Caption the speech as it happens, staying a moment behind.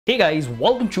Hey guys,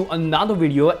 welcome to another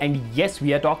video, and yes,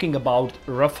 we are talking about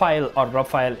Raphael or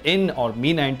Raphael in or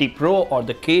Mi 90 Pro or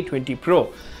the K20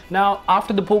 Pro. Now,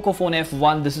 after the POCO phone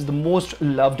F1, this is the most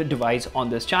loved device on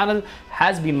this channel,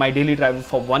 has been my daily driver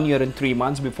for 1 year and 3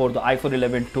 months before the iPhone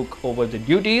 11 took over the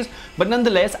duties. But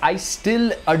nonetheless, I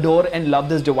still adore and love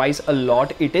this device a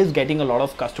lot. It is getting a lot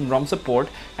of custom ROM support,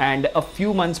 and a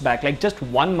few months back, like just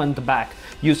 1 month back,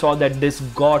 you saw that this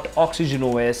got Oxygen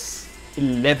OS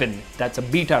 11. That's a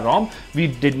beta ROM. We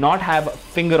did not have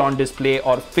finger on display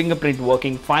or fingerprint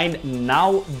working fine.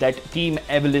 Now that Team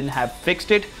Evelyn have fixed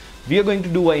it, we are going to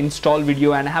do an install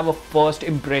video and have a first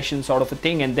impression sort of a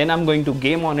thing, and then I'm going to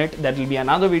game on it. That will be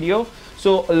another video.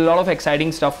 So a lot of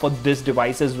exciting stuff for this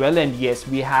device as well. And yes,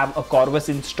 we have a Corvus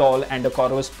install and a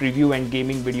Corvus preview and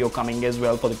gaming video coming as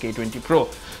well for the K20 Pro.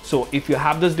 So if you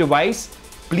have this device,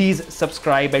 please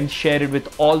subscribe and share it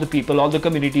with all the people, all the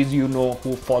communities you know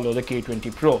who follow the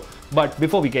K20 Pro. But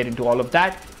before we get into all of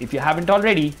that, if you haven't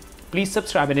already, please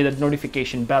subscribe and hit that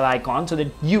notification bell icon so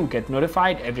that you get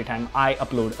notified every time I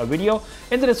upload a video.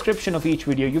 In the description of each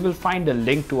video, you will find a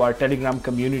link to our Telegram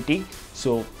community,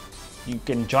 so you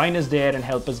can join us there and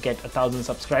help us get 1,000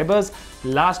 subscribers.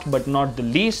 Last but not the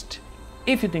least,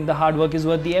 if you think the hard work is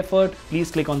worth the effort, please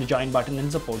click on the join button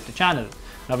and support the channel.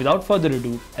 Now, without further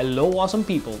ado, hello awesome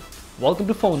people, welcome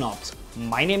to PhoneOps.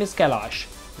 My name is Kailash.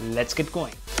 Let's get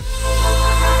going.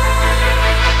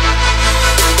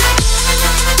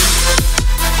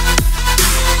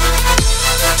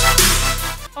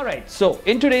 Alright, so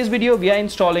in today's video, we are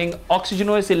installing Oxygen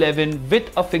OS 11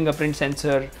 with a fingerprint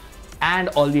sensor and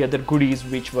all the other goodies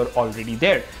which were already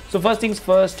there. So first things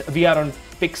first, we are on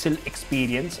Pixel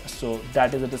Experience, so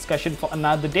that is a discussion for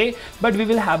another day, but we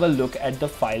will have a look at the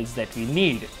files that we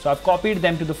need. So I've copied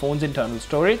them to the phone's internal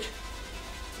storage.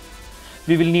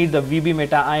 We will need the VB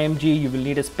Meta IMG. You will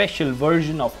need a special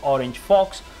version of Orange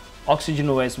Fox, Oxygen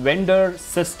OS vendor,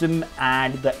 system,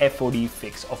 and the FOD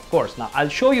fix, of course. Now I'll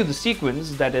show you the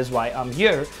sequence, that is why I'm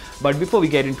here. But before we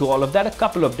get into all of that, a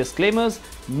couple of disclaimers.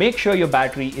 Make sure your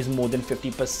battery is more than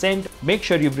 50%. Make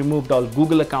sure you've removed all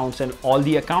Google accounts and all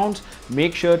the accounts.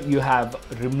 Make sure you have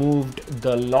removed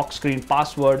the lock screen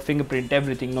password, fingerprint,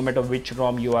 everything, no matter which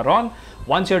ROM you are on.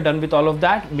 Once you're done with all of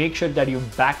that, make sure that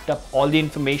you've backed up all the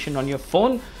information on your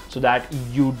phone so that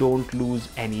you don't lose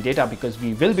any data, because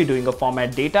we will be doing a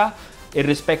format data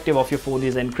irrespective of your phone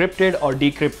is encrypted or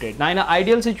decrypted. Now in an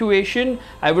ideal situation,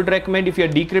 I would recommend if you're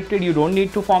decrypted, you don't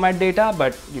need to format data,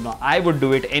 but I would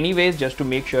do it anyways just to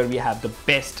make sure we have the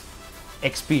best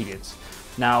experience.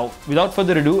 Now without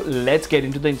further ado, let's get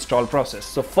into the install process.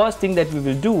 So first thing that we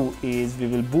will do is we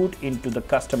will boot into the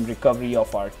custom recovery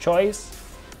of our choice.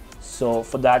 So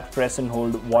for that, press and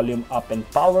hold volume up and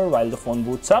power while the phone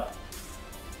boots up.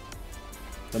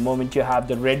 The moment you have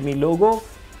the Redmi logo,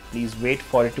 please wait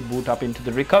for it to boot up into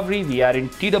the recovery. We are in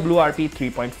TWRP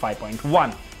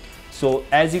 3.5.1. So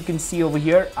as you can see over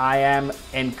here, I am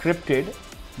encrypted,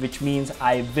 which means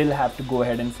I will have to go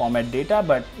ahead and format data,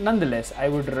 but nonetheless, I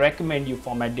would recommend you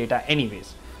format data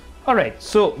anyways. All right,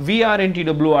 so we are in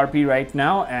TWRP right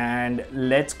now, and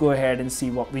let's go ahead and see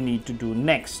what we need to do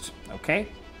next, okay?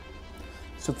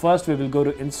 So first we will go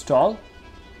to install,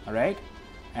 all right?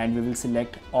 And we will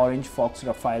select Orange Fox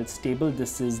Raphael stable.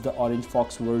 This is the Orange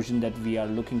Fox version that we are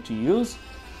looking to use.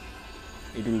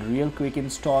 It will real quick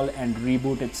install and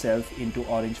reboot itself into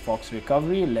Orange Fox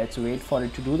recovery. Let's wait for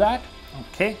it to do that.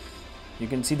 Okay, you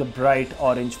can see the bright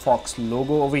Orange Fox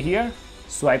logo over here.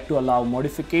 Swipe to allow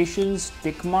modifications,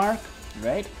 tick mark,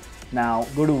 right? Now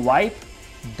go to wipe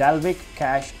Dalvik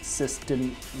cache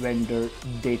system vendor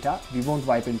data. We won't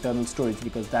wipe internal storage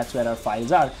because that's where our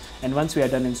files are, and once we are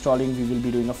done installing, we will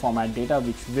be doing a format data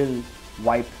which will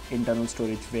wipe internal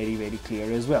storage very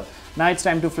clear as well. Now it's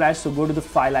time to flash, so go to the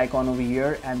file icon over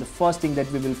here, and the first thing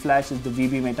that we will flash is the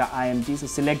VB Meta IMG. So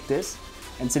select this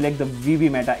and select the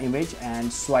VB Meta image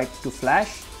and swipe to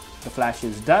flash. The flash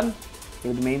is done.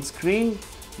 Go to the main screen.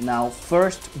 Now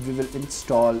first we will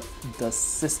install the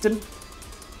system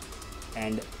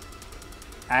and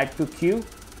add to queue,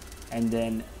 and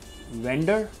then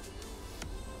vendor.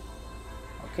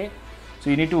 Okay, so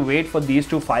you need to wait for these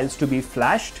two files to be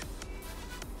flashed.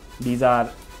 These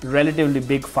are relatively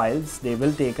big files. They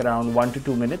will take around 1 to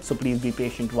 2 minutes, so please be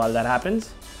patient while that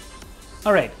happens.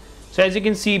 All right, so as you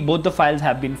can see, both the files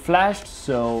have been flashed,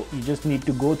 so you just need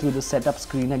to go through the setup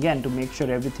screen again to make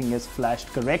sure everything is flashed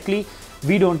correctly.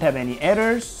 We don't have any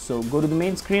errors, so go to the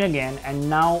main screen again, and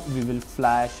now we will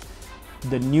flash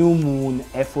the New Moon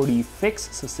FOD fix.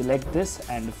 So select this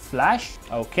and flash.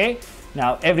 Okay,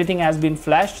 now everything has been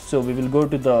flashed, so we will go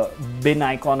to the bin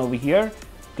icon over here,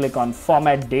 Click on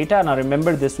format data. Now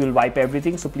remember, this will wipe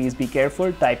everything, so please be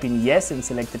careful. Type in yes and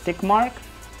select the tick mark.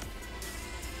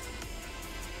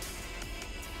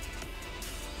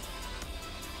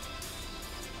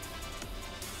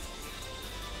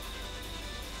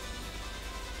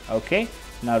 Okay,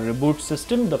 now reboot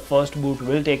system. The first boot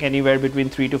will take anywhere between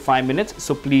 3 to 5 minutes,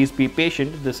 so please be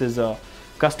patient. This is a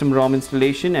custom ROM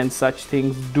installation and such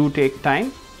things do take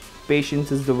time.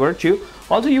 Patience is the virtue.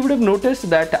 Also, you would have noticed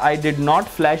that I did not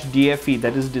flash DFE,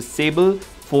 that is disable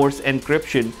force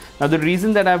encryption. Now the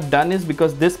reason that I've done is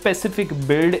because this specific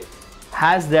build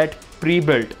has that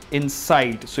pre-built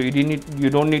inside, so you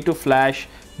don't need to flash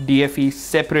DFE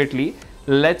separately.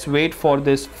 Let's wait for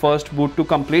this first boot to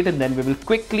complete and then we will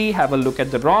quickly have a look at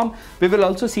the ROM. We will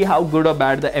also see how good or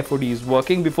bad the FOD is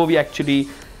working before we actually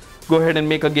go ahead and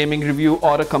make a gaming review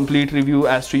or a complete review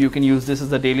as to you can use this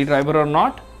as a daily driver or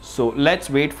not. So let's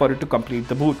wait for it to complete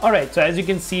the boot. Alright, so as you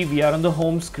can see, we are on the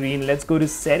home screen. Let's go to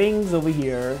settings over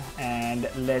here and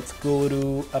let's go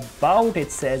to about.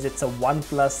 It says it's a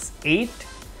Oneplus 8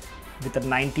 with a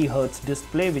 90 Hertz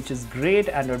display, which is great.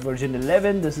 Android version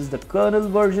 11. This is the kernel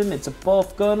version. It's a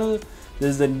perf kernel.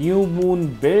 This is the new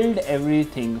moon build.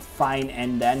 Everything fine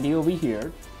and dandy over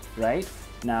here, right?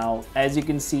 Now, as you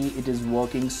can see, it is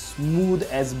working smooth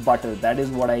as butter. That is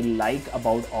what I like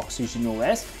about Oxygen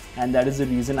OS, and that is the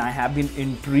reason I have been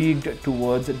intrigued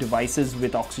towards devices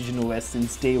with Oxygen OS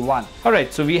since day one.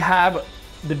 Alright, so we have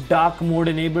the dark mode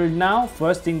enabled now.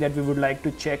 First thing that we would like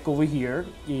to check over here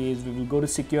is we will go to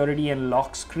security and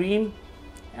lock screen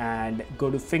and go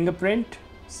to fingerprint,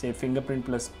 say fingerprint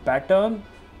plus pattern.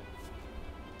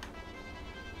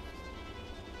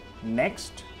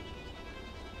 Next.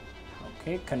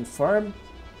 Okay, confirm.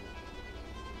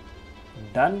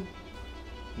 Done.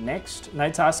 Next. Now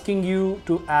it's asking you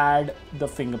to add the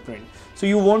fingerprint, so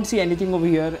you won't see anything over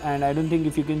here, and I don't think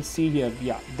if you can see here,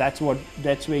 yeah, that's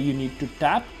where you need to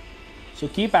tap. So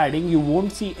keep adding. You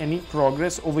won't see any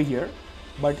progress over here,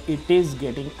 but it is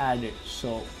getting added.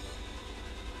 So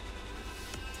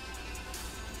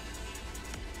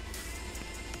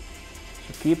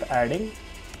keep adding.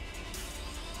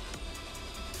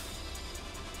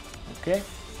 Okay,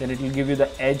 then it will give you the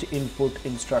edge input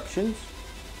instructions.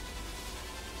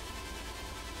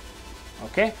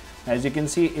 Okay, as you can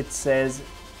see, it says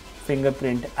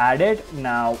fingerprint added.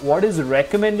 Now what is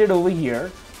recommended over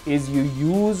here is you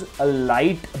use a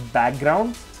light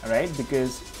background, right?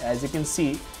 Because as you can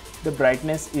see, the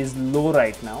brightness is low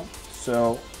right now.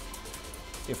 So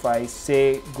if I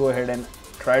say go ahead and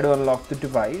try to unlock the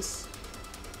device,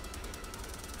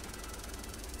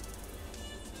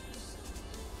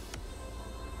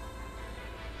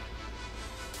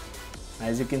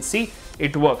 as you can see,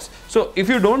 it works. So if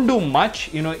you don't do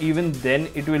much, even then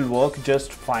it will work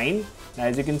just fine.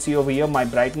 As you can see over here, my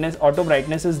brightness, auto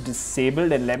brightness is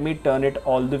disabled, and let me turn it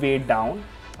all the way down.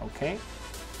 Okay,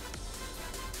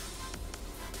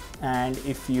 and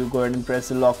if you go ahead and press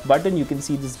the lock button, you can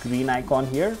see this green icon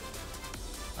here.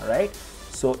 All right,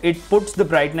 so it puts the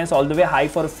brightness all the way high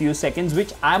for a few seconds,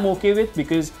 which I'm okay with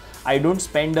because I don't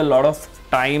spend a lot of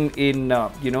time in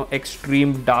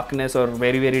extreme darkness or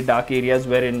very, very dark areas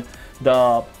wherein the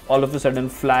all of a sudden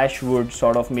flash would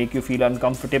sort of make you feel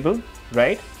uncomfortable,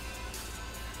 right?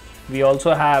 We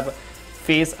also have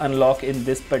face unlock in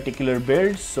this particular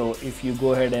build. So if you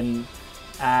go ahead and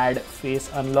add face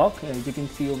unlock, as you can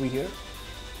see over here, it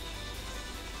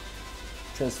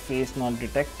says face not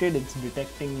detected. It's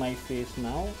detecting my face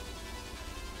now.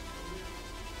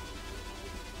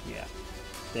 Yeah,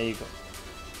 there you go.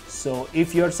 So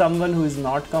if you're someone who is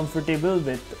not comfortable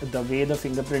with the way the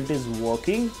fingerprint is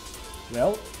working,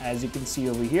 well, as you can see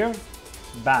over here,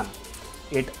 bam,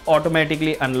 it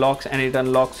automatically unlocks, and it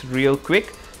unlocks real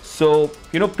quick. So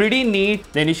pretty neat.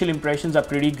 The initial impressions are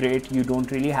pretty great. You don't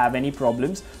really have any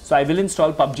problems. So I will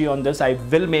install PUBG on this. I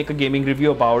will make a gaming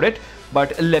review about it,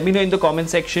 but let me know in the comment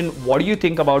section what do you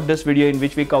think about this video in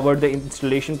which we covered the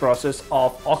installation process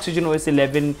of Oxygen OS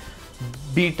 11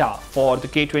 beta for the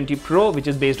K20 Pro, which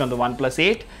is based on the Oneplus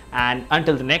 8. And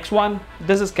until the next one,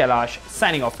 this is Kailash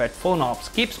signing off at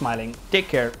PhoneOps. Keep smiling. Take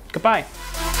care. Goodbye.